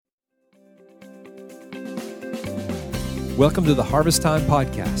Welcome to the Harvest Time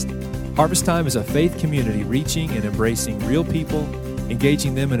Podcast. Harvest Time is a faith community reaching and embracing real people,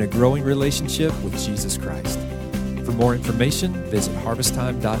 engaging them in a growing relationship with Jesus Christ. For more information, visit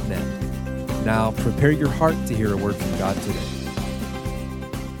harvesttime.net. Now, prepare your heart to hear a word from God today.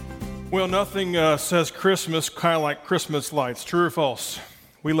 Well, nothing says Christmas kind of like Christmas lights. True or false?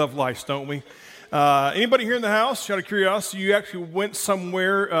 We love lights, don't we? Anybody here in the house, out of curiosity, you actually went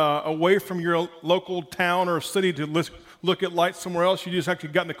somewhere away from your local town or city to look at lights somewhere else? You just actually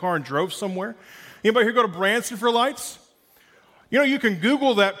got in the car and drove somewhere? Anybody here go to Branson for lights? You know, you can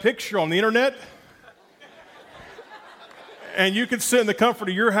Google that picture on the internet, and you can sit in the comfort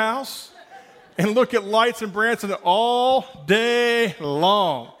of your house and look at lights in Branson all day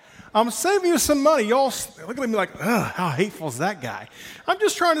long. I'm saving you some money. Y'all look at me like, ugh, how hateful is that guy? I'm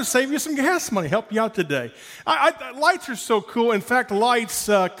just trying to save you some gas money, help you out today. Lights are so cool. In fact, lights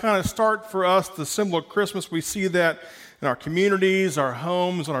kind of start for us the symbol of Christmas. We see that in our communities, our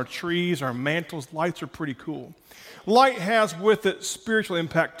homes, on our trees, our mantles. Lights are pretty cool. Light has with it spiritual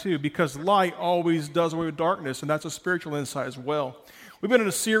impact too, because light always does away with darkness, and that's a spiritual insight as well. We've been in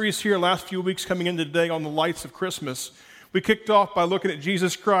a series here last few weeks coming into today on the lights of Christmas. We kicked off by looking at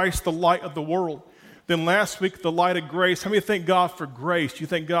Jesus Christ, the light of the world. Then last week, the light of grace. How many thank God for grace? You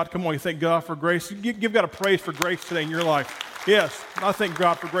thank God? Come on, you thank God for grace? Give God a praise for grace today in your life. Yes, I thank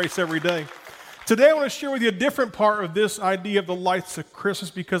God for grace every day. Today, I want to share with you a different part of this idea of the lights of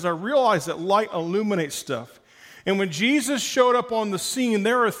Christmas, because I realize that light illuminates stuff. And when Jesus showed up on the scene,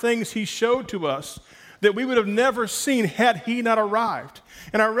 there are things he showed to us that we would have never seen had he not arrived.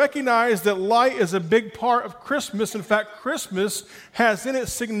 And I recognize that light is a big part of Christmas. In fact, Christmas has in it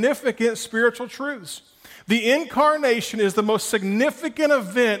significant spiritual truths. The incarnation is the most significant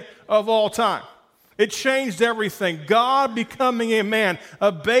event of all time. It changed everything. God becoming a man,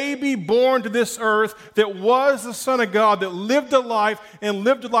 a baby born to this earth that was the Son of God, that lived a life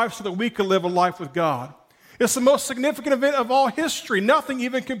so that we could live a life with God. It's the most significant event of all history. Nothing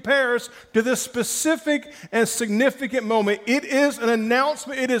even compares to this specific and significant moment. It is an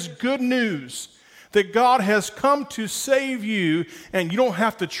announcement. It is good news that God has come to save you, and you don't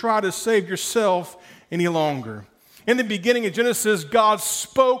have to try to save yourself any longer. In the beginning of Genesis, God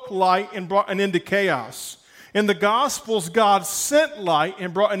spoke light and brought an end to chaos. In the Gospels, God sent light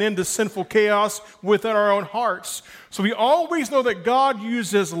and brought an end to sinful chaos within our own hearts. So we always know that God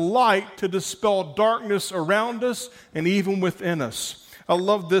uses light to dispel darkness around us and even within us. I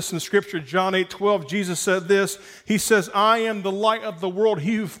love this in Scripture. John 8:12, Jesus said this. He says, I am the light of the world.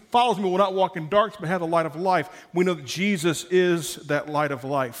 He who follows me will not walk in darkness, but have the light of life. We know that Jesus is that light of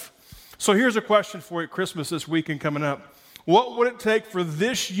life. So here's a question for you at Christmas this weekend coming up. What would it take for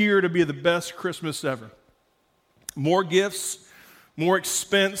this year to be the best Christmas ever? More gifts, more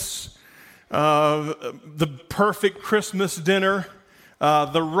expense, the perfect Christmas dinner,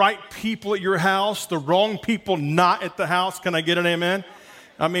 the right people at your house, the wrong people not at the house. Can I get an amen?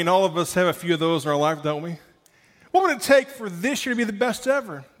 I mean, all of us have a few of those in our life, don't we? What would it take for this year to be the best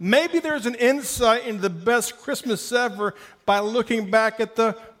ever? Maybe there's an insight into the best Christmas ever by looking back at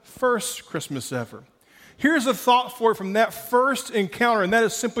the first Christmas ever. Here's a thought for it from that first encounter, and that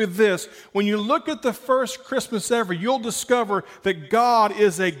is simply this. When you look at the first Christmas ever, you'll discover that God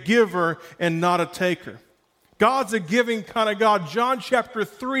is a giver and not a taker. God's a giving kind of God. John chapter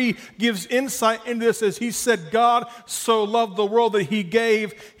 3 gives insight into this as he said, God so loved the world that he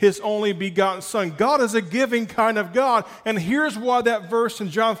gave his only begotten Son. God is a giving kind of God. And here's why that verse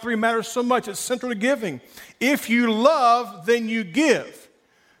in John 3 matters so much. It's central to giving. If you love, then you give.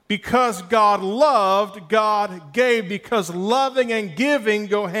 Because God loved, God gave, because loving and giving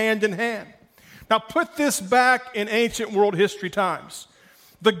go hand in hand. Now put this back in ancient world history times.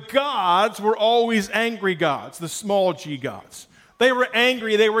 The gods were always angry gods, the small g gods. They were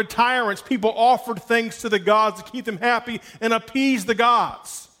angry, they were tyrants. People offered things to the gods to keep them happy and appease the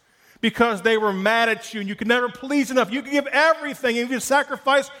gods because they were mad at you and you could never please enough. You could give everything and you could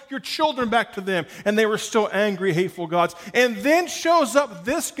sacrifice your children back to them, and they were still angry, hateful gods. And then shows up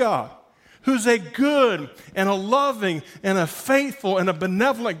this God who's a good and a loving and a faithful and a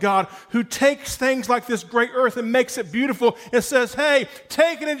benevolent God who takes things like this great earth and makes it beautiful and says, hey,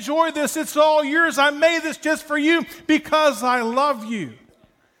 take and enjoy this. It's all yours. I made this just for you because I love you.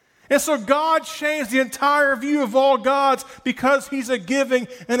 And so God changed the entire view of all gods because he's a giving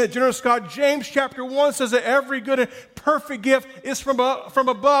and a generous God. James chapter 1 says that every good and perfect gift is from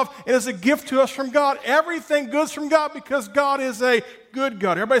above and is a gift to us from God. Everything good is from God because God is a good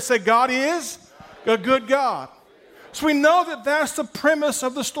God. Everybody say God is a good God. So we know that that's the premise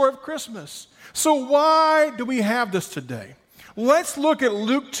of the story of Christmas. So why do we have this today? Let's look at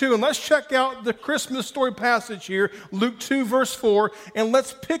Luke 2, and let's check out the Christmas story passage here, Luke 2, verse 4, and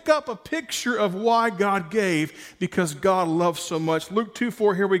let's pick up a picture of why God gave, because God loves so much. Luke 2,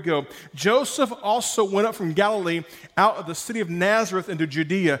 4, here we go. Joseph also went up from Galilee out of the city of Nazareth into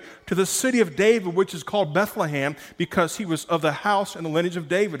Judea to the city of David, which is called Bethlehem, because he was of the house and the lineage of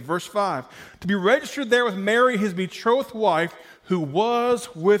David. Verse 5, to be registered there with Mary, his betrothed wife, who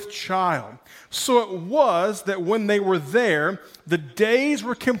was with child. So it was that when they were there, the days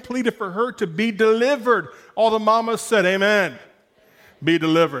were completed for her to be delivered. All the mamas said, amen. Be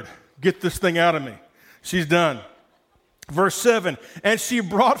delivered. Get this thing out of me. She's done. Verse 7, and she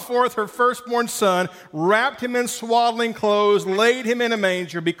brought forth her firstborn son, wrapped him in swaddling clothes, laid him in a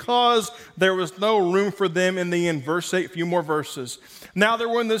manger, because there was no room for them in the inn. Verse 8, a few more verses. Now there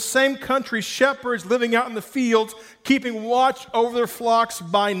were in the same country shepherds living out in the fields, keeping watch over their flocks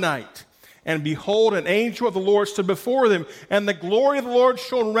by night. And behold, an angel of the Lord stood before them, and the glory of the Lord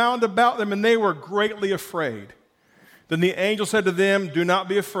shone round about them, and they were greatly afraid. Then the angel said to them, do not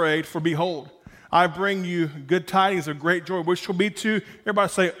be afraid, for behold, I bring you good tidings of great joy, which shall be to, everybody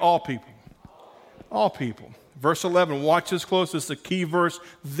say, all people. All people. Verse 11, watch this close. This is the key verse.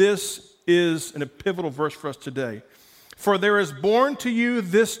 This is a pivotal verse for us today. For there is born to you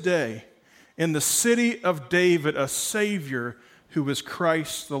this day in the city of David a Savior who is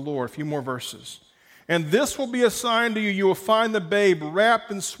Christ the Lord. A few more verses. And this will be a sign to you. You will find the babe wrapped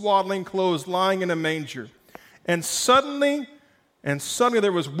in swaddling clothes, lying in a manger. And suddenly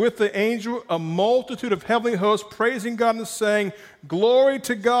there was with the angel a multitude of heavenly hosts praising God and saying, glory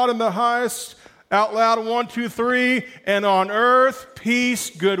to God in the highest, out loud, 1, 2, 3, and on earth,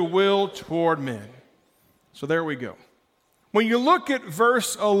 peace, goodwill toward men. So there we go. When you look at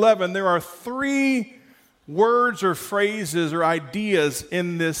verse 11, there are 3 words or phrases or ideas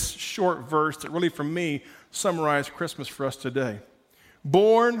in this short verse that really, for me, summarize Christmas for us today.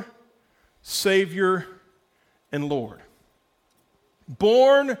 Born, Savior, and Lord.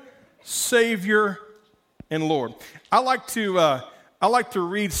 Born, Savior, and Lord. I like to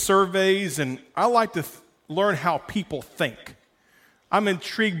read surveys, and I like to learn how people think. I'm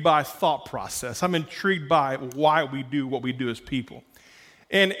intrigued by thought process. I'm intrigued by why we do what we do as people.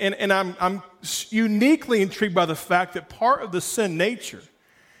 And I'm uniquely intrigued by the fact that part of the sin nature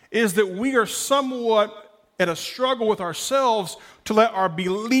is that we are somewhat at a struggle with ourselves to let our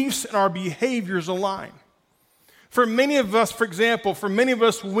beliefs and our behaviors align. For many of us, for example,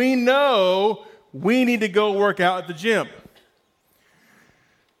 we know we need to go work out at the gym.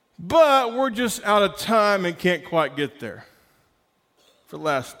 But we're just out of time and can't quite get there for the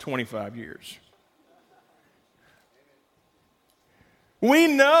last 25 years. We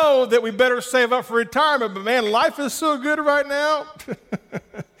know that we better save up for retirement, but man, life is so good right now.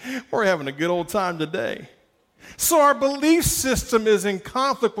 We're having a good old time today. So our belief system is in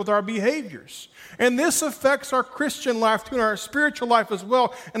conflict with our behaviors. And this affects our Christian life too, and our spiritual life as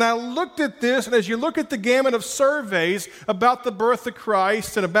well. And I looked at this, and as you look at the gamut of surveys about the birth of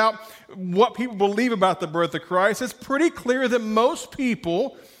Christ and about what people believe about the birth of Christ, it's pretty clear that most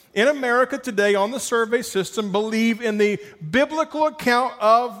people in America today on the survey system believe in the biblical account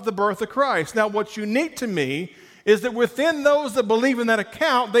of the birth of Christ. Now, what's unique to me is that within those that believe in that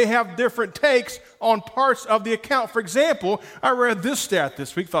account, they have different takes on parts of the account. For example, I read this stat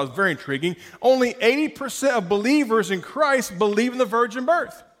this week, thought it was very intriguing. Only 80% of believers in Christ believe in the virgin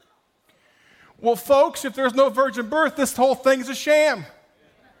birth. Well, folks, if there's no virgin birth, this whole thing's a sham.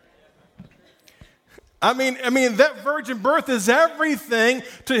 I mean, that virgin birth is everything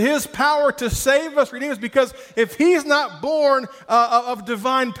to his power to save us, redeem us, because if he's not born of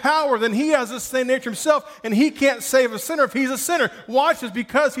divine power, then he has the same nature himself, and he can't save a sinner if he's a sinner. Watch this,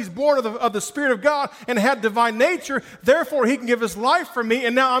 because he's born of the Spirit of God and had divine nature, therefore he can give his life for me,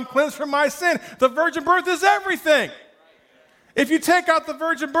 and now I'm cleansed from my sin. The virgin birth is everything. If you take out the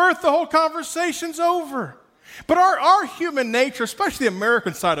virgin birth, the whole conversation's over. But our human nature, especially the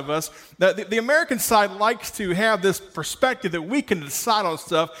American side of us, the American side likes to have this perspective that we can decide on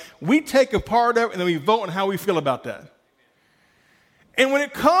stuff. We take a part of it and then we vote on how we feel about that. And when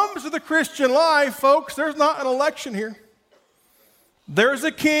it comes to the Christian life, folks, there's not an election here. There's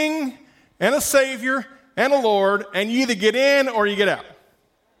a king and a savior and a Lord, and you either get in or you get out.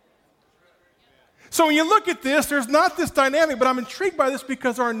 So when you look at this, there's not this dynamic, but I'm intrigued by this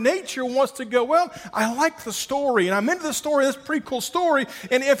because our nature wants to go, well, I like the story, and I'm into the story, this pretty cool story,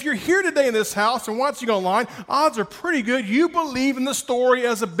 and if you're here today in this house and watching online, odds are pretty good you believe in the story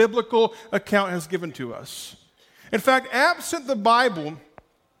as a biblical account has given to us. In fact, absent the Bible,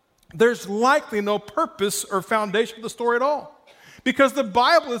 there's likely no purpose or foundation for the story at all. Because the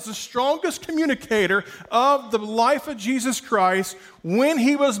Bible is the strongest communicator of the life of Jesus Christ, when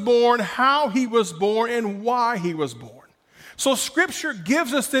he was born, how he was born, and why he was born. So Scripture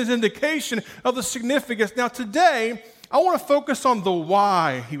gives us this indication of the significance. Now today, I want to focus on the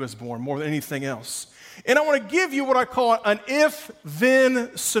why he was born more than anything else. And I want to give you what I call an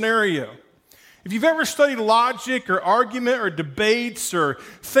if-then scenario. If you've ever studied logic or argument or debates or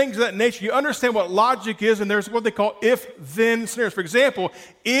things of that nature, you understand what logic is, and there's what they call if-then scenarios. For example,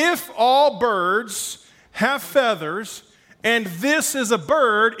 if all birds have feathers and this is a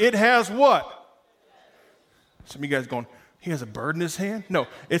bird, it has what? Some of you guys going, he has a bird in his hand? No,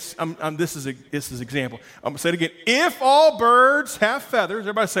 this is example. I'm going to say it again. If all birds have feathers,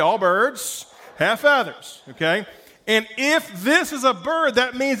 everybody say all birds have feathers, okay? And if this is a bird,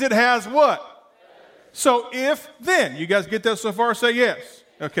 that means it has what? So if then, you guys get that so far? Say yes.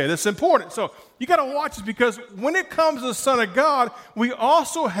 Okay, that's important. So you got to watch this, because when it comes to the Son of God, we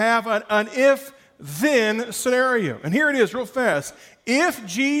also have an if-then scenario. And here it is real fast. If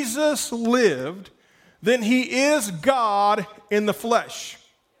Jesus lived, then he is God in the flesh.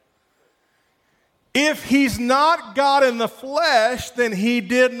 If he's not God in the flesh, then he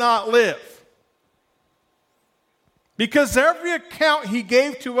did not live. Because every account he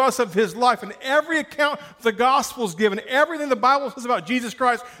gave to us of his life, and every account the Gospels give, and everything the Bible says about Jesus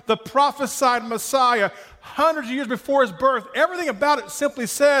Christ, the prophesied Messiah, hundreds of years before his birth, everything about it simply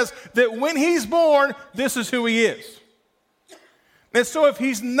says that when he's born, this is who he is. And so if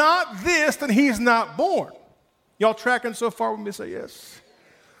he's not this, then he's not born. Y'all tracking so far with me? Say yes.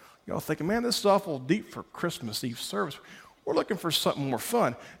 Y'all thinking, man, this is awful deep for Christmas Eve service. We're looking for something more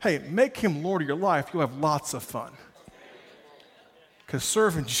fun. Hey, make him Lord of your life. You'll have lots of fun. Because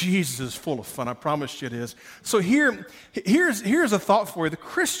serving Jesus is full of fun. I promise you it is. So here's a thought for you. The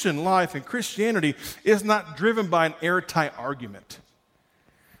Christian life and Christianity is not driven by an airtight argument.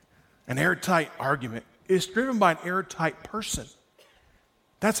 An airtight argument. It's driven by an airtight person.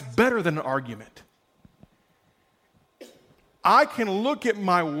 That's better than an argument. I can look at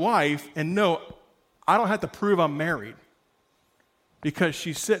my wife and know I don't have to prove I'm married because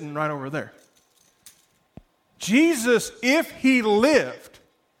she's sitting right over there. Jesus, if he lived,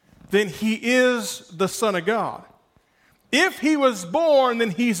 then he is the Son of God. If he was born, then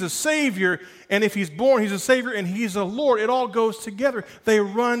he's a Savior. And if he's born, he's a Savior, and he's a Lord. It all goes together. They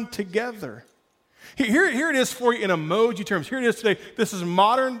run together. Here it is for you in emoji terms. Here it is today. This is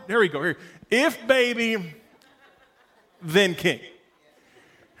modern. There we go. Here. If baby, then king.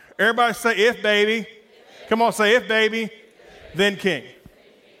 Everybody say if baby. Come on, say if baby, then king.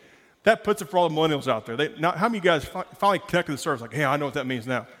 That puts it for all the millennials out there. Now, how many of you guys finally connected to the service? Like, hey, I know what that means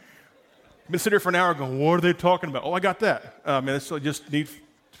now. I've been sitting here for an hour going, what are they talking about? Oh, I got that. So I just need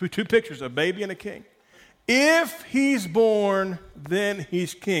two pictures, a baby and a king. If he's born, then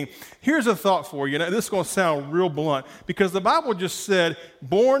he's king. Here's a thought for you. Now, this is going to sound real blunt, because the Bible just said,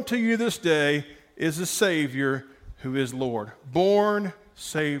 born to you this day is a Savior who is Lord. Born,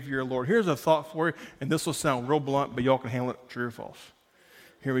 Savior, Lord. Here's a thought for you, and this will sound real blunt, but y'all can handle it, true or false.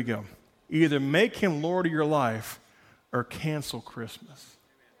 Here we go. Either make him Lord of your life or cancel Christmas.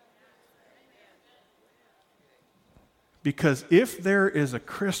 Because if there is a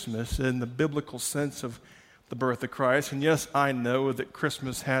Christmas in the biblical sense of the birth of Christ, and yes, I know that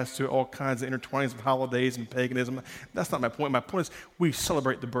Christmas has to all kinds of intertwinings of holidays and paganism. That's not my point. My point is we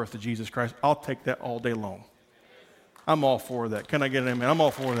celebrate the birth of Jesus Christ. I'll take that all day long. I'm all for that. Can I get an amen? I'm all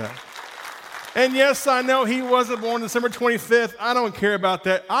for that. And yes, I know he wasn't born December 25th. I don't care about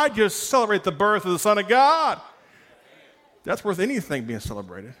that. I just celebrate the birth of the Son of God. That's worth anything being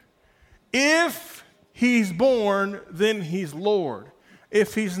celebrated. If he's born, then he's Lord.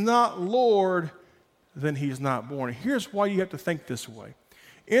 If he's not Lord, then he's not born. Here's why you have to think this way.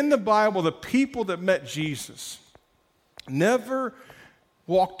 In the Bible, the people that met Jesus never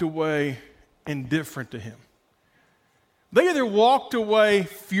walked away indifferent to him. They either walked away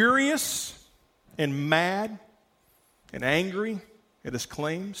furious and mad and angry at his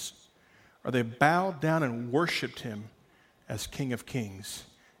claims, or they bowed down and worshiped him as King of Kings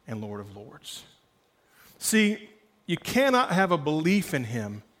and Lord of Lords. See, you cannot have a belief in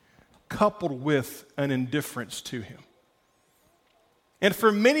him coupled with an indifference to him. And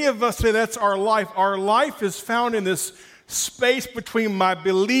for many of us today, that's our life. Our life is found in this space between my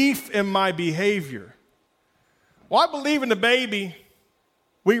belief and my behavior. Well, I believe in the baby.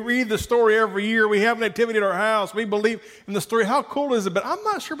 We read the story every year. We have an activity at our house. We believe in the story. How cool is it? But I'm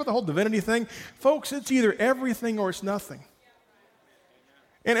not sure about the whole divinity thing. Folks, it's either everything or it's nothing.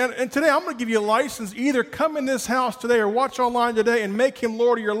 And today I'm going to give you a license. Either come in this house today or watch online today and make him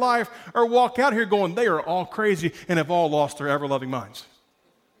Lord of your life, or walk out here going, they are all crazy and have all lost their ever-loving minds.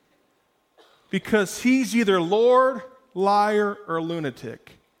 Because he's either Lord, liar, or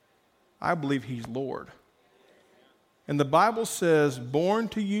lunatic. I believe he's Lord. And the Bible says, born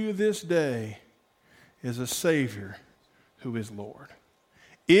to you this day is a Savior who is Lord.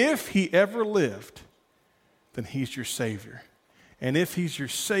 If he ever lived, then he's your Savior. And if he's your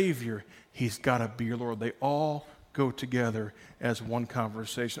Savior, he's got to be your Lord. They all go together as one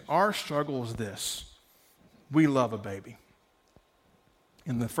conversation. Our struggle is this. We love a baby.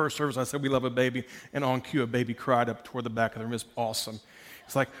 In the first service, I said we love a baby, and on cue, a baby cried up toward the back of the room. It's awesome.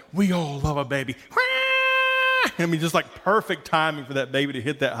 It's like, we all love a baby. I mean, just like perfect timing for that baby to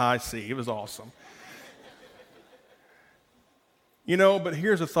hit that high C. It was awesome. You know, but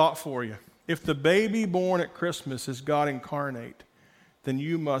here's a thought for you. If the baby born at Christmas is God incarnate, then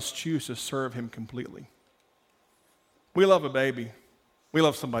you must choose to serve him completely. We love a baby. We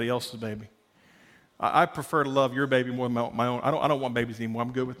love somebody else's baby. I prefer to love your baby more than my own. I don't want babies anymore.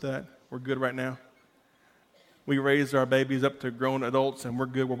 I'm good with that. We're good right now. We raised our babies up to grown adults, and we're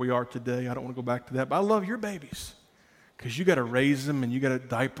good where we are today. I don't want to go back to that. But I love your babies because you got to raise them, and you got to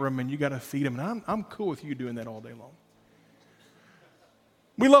diaper them, and you got to feed them. And I'm cool with you doing that all day long.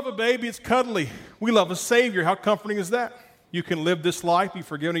 We love a baby. It's cuddly. We love a Savior. How comforting is that? You can live this life, be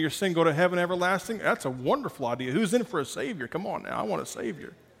forgiven of your sin, go to heaven everlasting. That's a wonderful idea. Who's in for a Savior? Come on now. I want a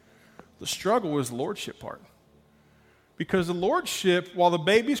Savior. The struggle is the lordship part. Because the lordship, while the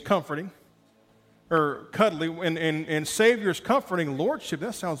baby's comforting, or cuddly, and Savior's comforting, lordship,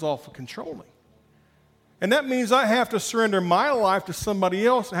 that sounds awful controlling. And that means I have to surrender my life to somebody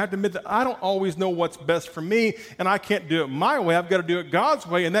else. I have to admit that I don't always know what's best for me, and I can't do it my way. I've got to do it God's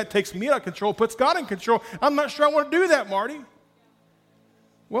way, and that takes me out of control, puts God in control. I'm not sure I want to do that, Marty.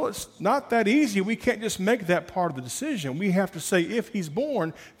 Well, it's not that easy. We can't just make that part of the decision. We have to say, if he's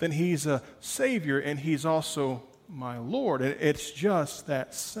born, then he's a Savior, and he's also my Lord. And it's just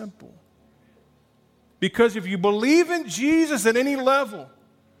that simple. Because if you believe in Jesus at any level,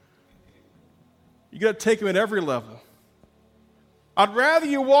 you got to take him at every level. I'd rather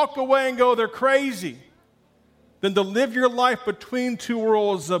you walk away and go, they're crazy, than to live your life between two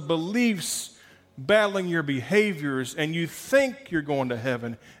worlds of beliefs battling your behaviors, and you think you're going to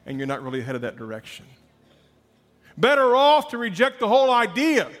heaven and you're not really headed that direction. Better off to reject the whole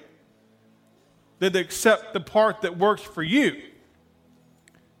idea than to accept the part that works for you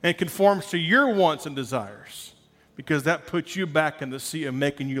and conforms to your wants and desires, because that puts you back in the seat of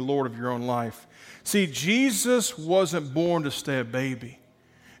making you Lord of your own life. See, Jesus wasn't born to stay a baby.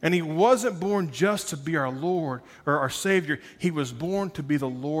 And he wasn't born just to be our Lord or our Savior. He was born to be the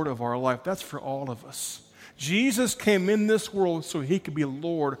Lord of our life. That's for all of us. Jesus came in this world so he could be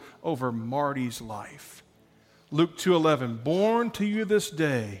Lord over Marty's life. Luke 2:11, born to you this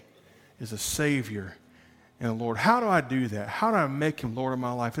day is a Savior and a Lord. How do I do that? How do I make him Lord of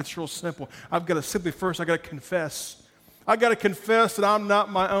my life? It's real simple. I've got to simply first, I've got to confess. I've got to confess that I'm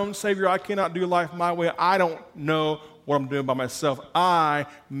not my own Savior. I cannot do life my way. I don't know what I'm doing by myself. I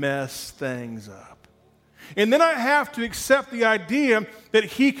mess things up. And then I have to accept the idea that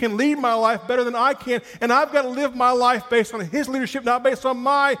he can lead my life better than I can, and I've got to live my life based on his leadership, not based on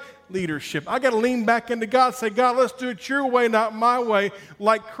my leadership. I've got to lean back into God and say, God, let's do it your way, not my way.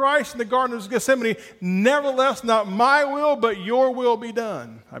 Like Christ in the Garden of Gethsemane, nevertheless, not my will, but your will be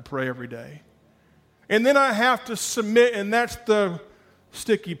done. I pray every day. And then I have to submit, and that's the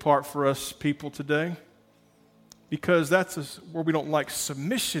sticky part for us people today. Because that's where we don't like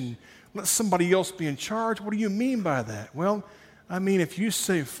submission. Let somebody else be in charge. What do you mean by that? Well, I mean, if you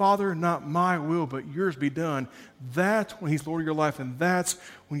say, Father, not my will, but yours be done, that's when he's Lord of your life, and that's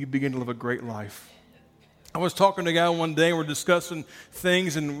when you begin to live a great life. I was talking to a guy one day, and we're discussing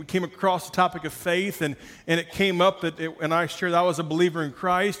things, and we came across the topic of faith, and it came up and I shared that I was a believer in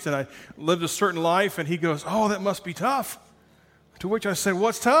Christ, and I lived a certain life, and he goes, oh, that must be tough. To which I said,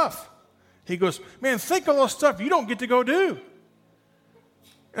 what's tough? He goes, man, think of all the stuff you don't get to go do.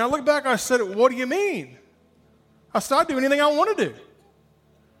 And I looked back, I said, what do you mean? I said, I do anything I want to do.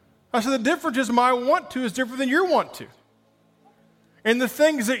 I said, the difference is my want to is different than your want to. And the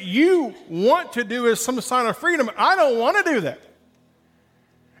things that you want to do is some sign of freedom. I don't want to do that.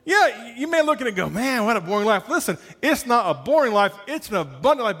 Yeah, you may look at it and go, man, what a boring life. Listen, it's not a boring life. It's an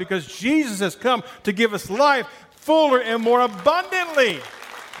abundant life because Jesus has come to give us life fuller and more abundantly.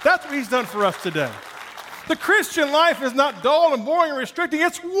 That's what he's done for us today. The Christian life is not dull and boring and restricting.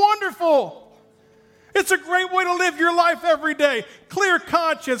 It's wonderful. It's a great way to live your life every day. Clear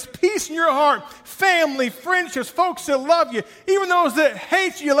conscience, peace in your heart, family, friendships, folks that love you. Even those that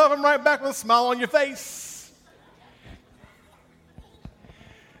hate you, you love them right back with a smile on your face.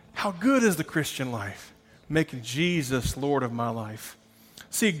 How good is the Christian life? Making Jesus Lord of my life.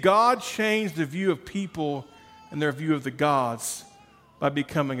 See, God changed the view of people and their view of the gods by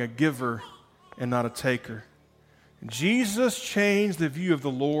becoming a giver and not a taker. And Jesus changed the view of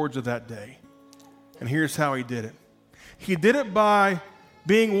the lords of that day. And here's how he did it. He did it by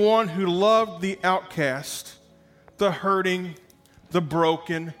being one who loved the outcast, the hurting, the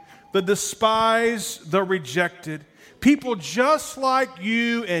broken, the despised, the rejected. People just like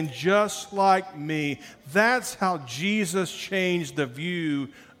you and just like me. That's how Jesus changed the view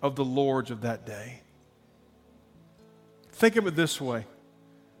of the lords of that day. Think of it this way.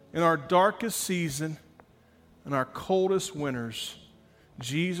 In our darkest season, in our coldest winters,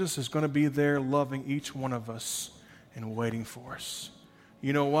 Jesus is going to be there loving each one of us and waiting for us.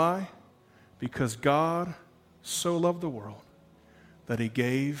 You know why? Because God so loved the world that he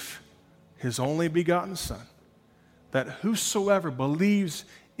gave his only begotten Son, that whosoever believes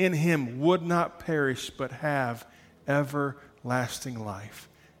in him would not perish but have everlasting life.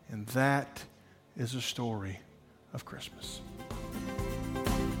 And that is the story of Christmas.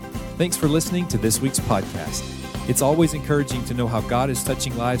 Thanks for listening to this week's podcast. It's always encouraging to know how God is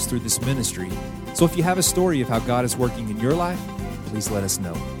touching lives through this ministry. So if you have a story of how God is working in your life, please let us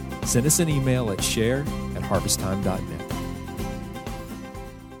know. Send us an email at share@harvesttime.net.